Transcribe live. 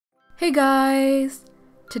Hey guys!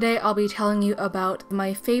 Today I'll be telling you about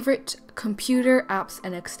my favorite computer apps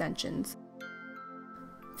and extensions.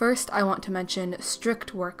 First, I want to mention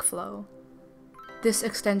Strict Workflow. This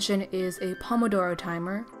extension is a Pomodoro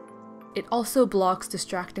timer. It also blocks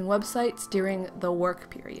distracting websites during the work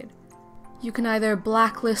period. You can either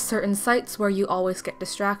blacklist certain sites where you always get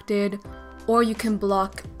distracted, or you can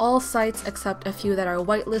block all sites except a few that are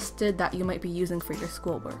whitelisted that you might be using for your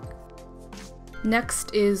schoolwork.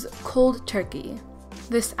 Next is Cold Turkey.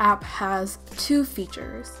 This app has two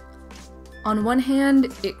features. On one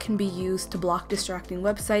hand, it can be used to block distracting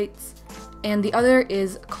websites, and the other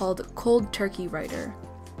is called Cold Turkey Writer,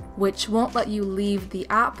 which won't let you leave the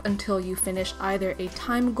app until you finish either a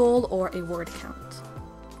time goal or a word count.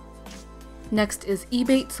 Next is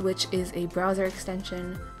Ebates, which is a browser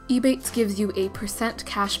extension. Ebates gives you a %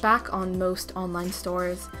 cashback on most online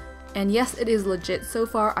stores, and yes, it is legit. So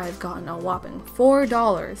far I've gotten a whopping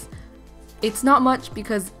 $4. It's not much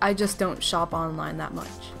because I just don't shop online that much.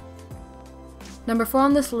 Number 4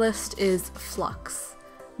 on this list is Flux.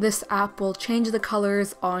 This app will change the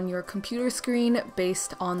colors on your computer screen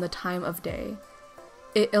based on the time of day.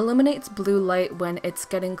 It eliminates blue light when it's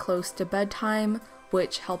getting close to bedtime,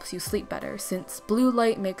 which helps you sleep better since blue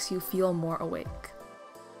light makes you feel more awake.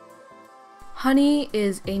 Honey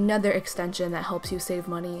is another extension that helps you save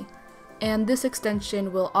money, and this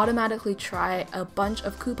extension will automatically try a bunch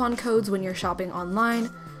of coupon codes when you're shopping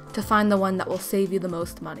online to find the one that will save you the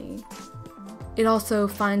most money. It also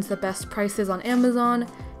finds the best prices on Amazon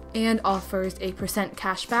and offers a %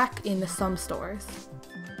 cashback in some stores.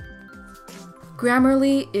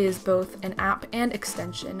 Grammarly is both an app and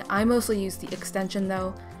extension. I mostly use the extension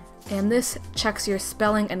though, and this checks your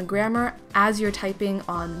spelling and grammar as you're typing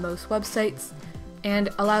on most websites and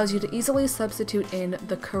allows you to easily substitute in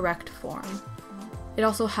the correct form. It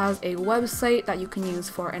also has a website that you can use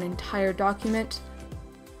for an entire document.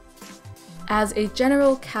 As a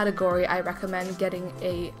general category, I recommend getting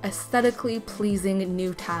a aesthetically pleasing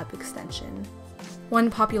new tab extension.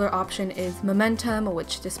 One popular option is Momentum,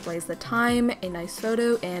 which displays the time, a nice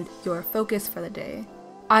photo, and your focus for the day.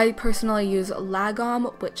 I personally use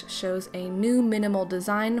Lagom, which shows a new minimal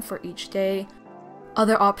design for each day.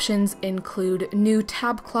 Other options include New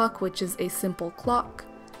Tab Clock, which is a simple clock,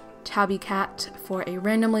 Tabby Cat for a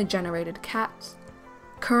randomly generated cat,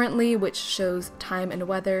 Currently, which shows time and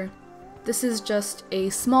weather. This is just a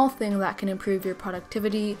small thing that can improve your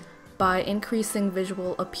productivity by increasing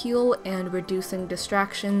visual appeal and reducing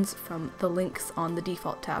distractions from the links on the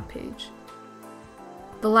default tab page.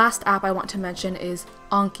 The last app I want to mention is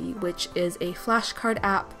Anki, which is a flashcard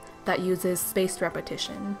app that uses spaced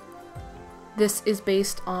repetition. This is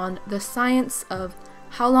based on the science of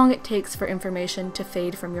how long it takes for information to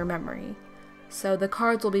fade from your memory. So the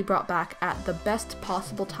cards will be brought back at the best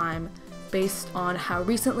possible time based on how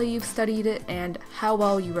recently you've studied it and how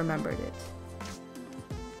well you remembered it.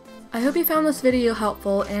 I hope you found this video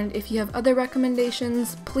helpful, and if you have other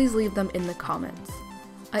recommendations, please leave them in the comments.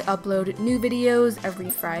 I upload new videos every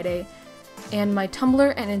Friday, and my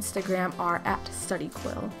Tumblr and Instagram are at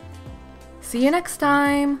studyquill. See you next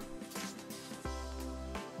time!